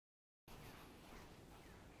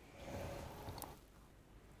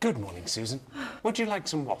Good morning, Susan. Would you like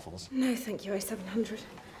some waffles? No, thank you, A700.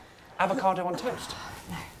 Avocado on toast?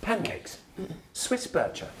 No. Pancakes? Swiss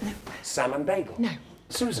bircher? No. Salmon bagel? No.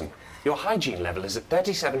 Susan, your hygiene level is at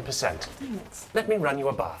 37%. Thanks. Let me run you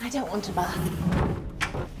a bath. I don't want a bath.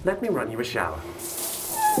 Let me run you a shower.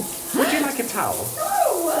 Would you like a towel?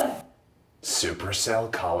 No! Supercell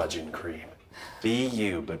collagen cream. Be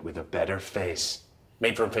you, but with a better face.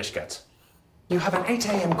 Made from fish guts. You have an 8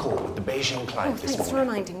 a.m. call with the Beijing client this Thanks morning. for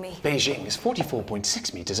reminding me. Beijing is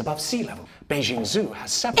 44.6 meters above sea level. Beijing Zoo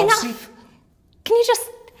has several Enough! Can you just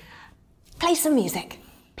play some music?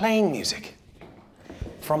 Playing music.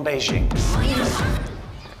 From Beijing.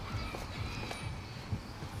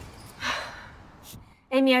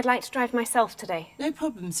 Amy, I'd like to drive myself today. No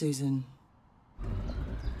problem, Susan.